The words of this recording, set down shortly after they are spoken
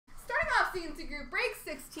CNC Group Break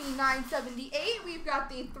 16,978. We've got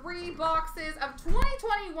the 3 boxes of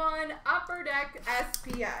 2021 Upper Deck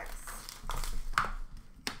SPX.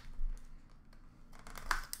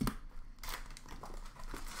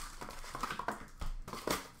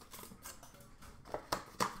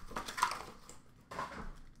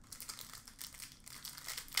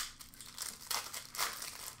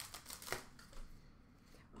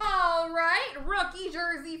 All right, rookie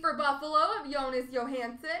jersey for Buffalo of Jonas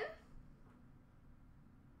Johansson.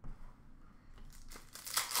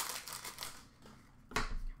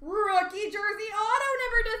 Rookie jersey auto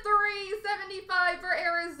number to 375 for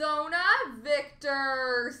Arizona,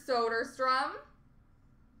 Victor Soderstrom.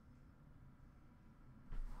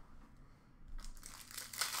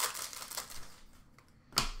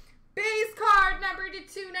 Base card number to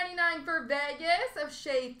 299 for Vegas of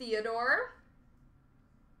Shea Theodore.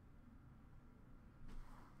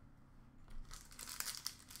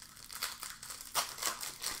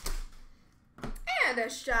 And a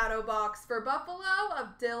shadow box for Buffalo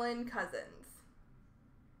of Dylan Cousins.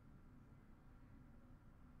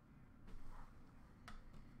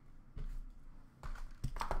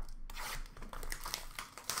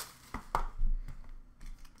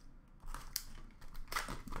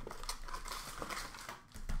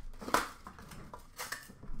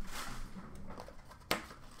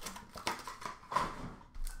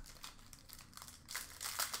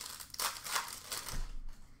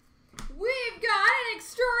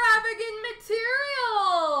 Extravagant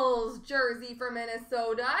Materials jersey for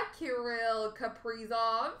Minnesota, Kirill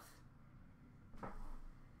Kaprizov.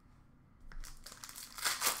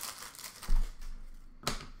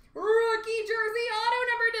 Rookie jersey auto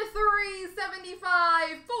number to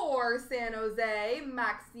 375 for San Jose,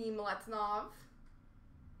 Maxim Letnov.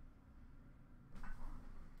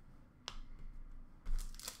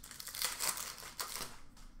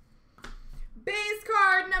 Base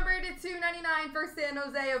card number to 299 for San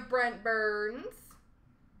Jose of Brent Burns.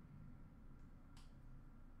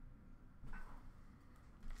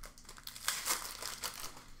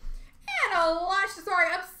 And a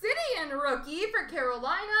Obsidian rookie for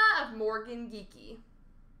Carolina of Morgan Geekie.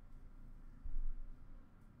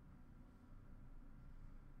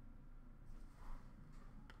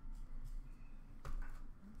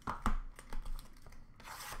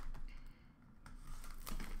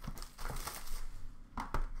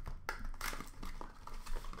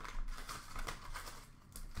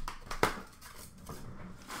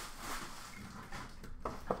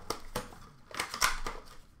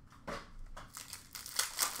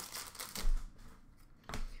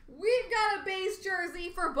 Got a base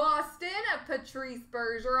jersey for Boston of Patrice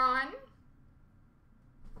Bergeron.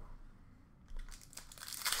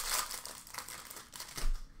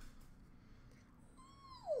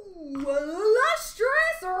 Ooh,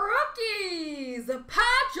 illustrious rookies.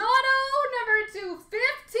 Patch auto number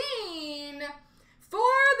 215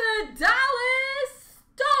 for the Dallas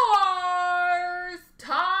Stars,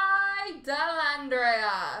 Ty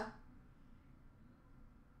Dellandrea.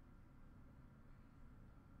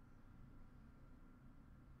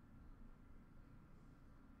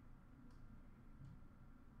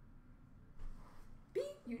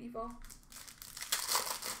 Beautiful.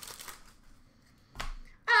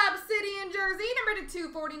 Obsidian jersey number to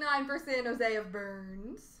 249 for San Jose of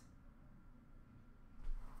Burns.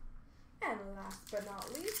 And last but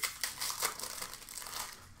not least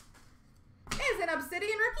is an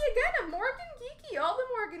Obsidian rookie again of Morgan Geekie. All the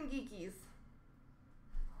Morgan Geekies.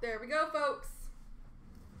 There we go, folks.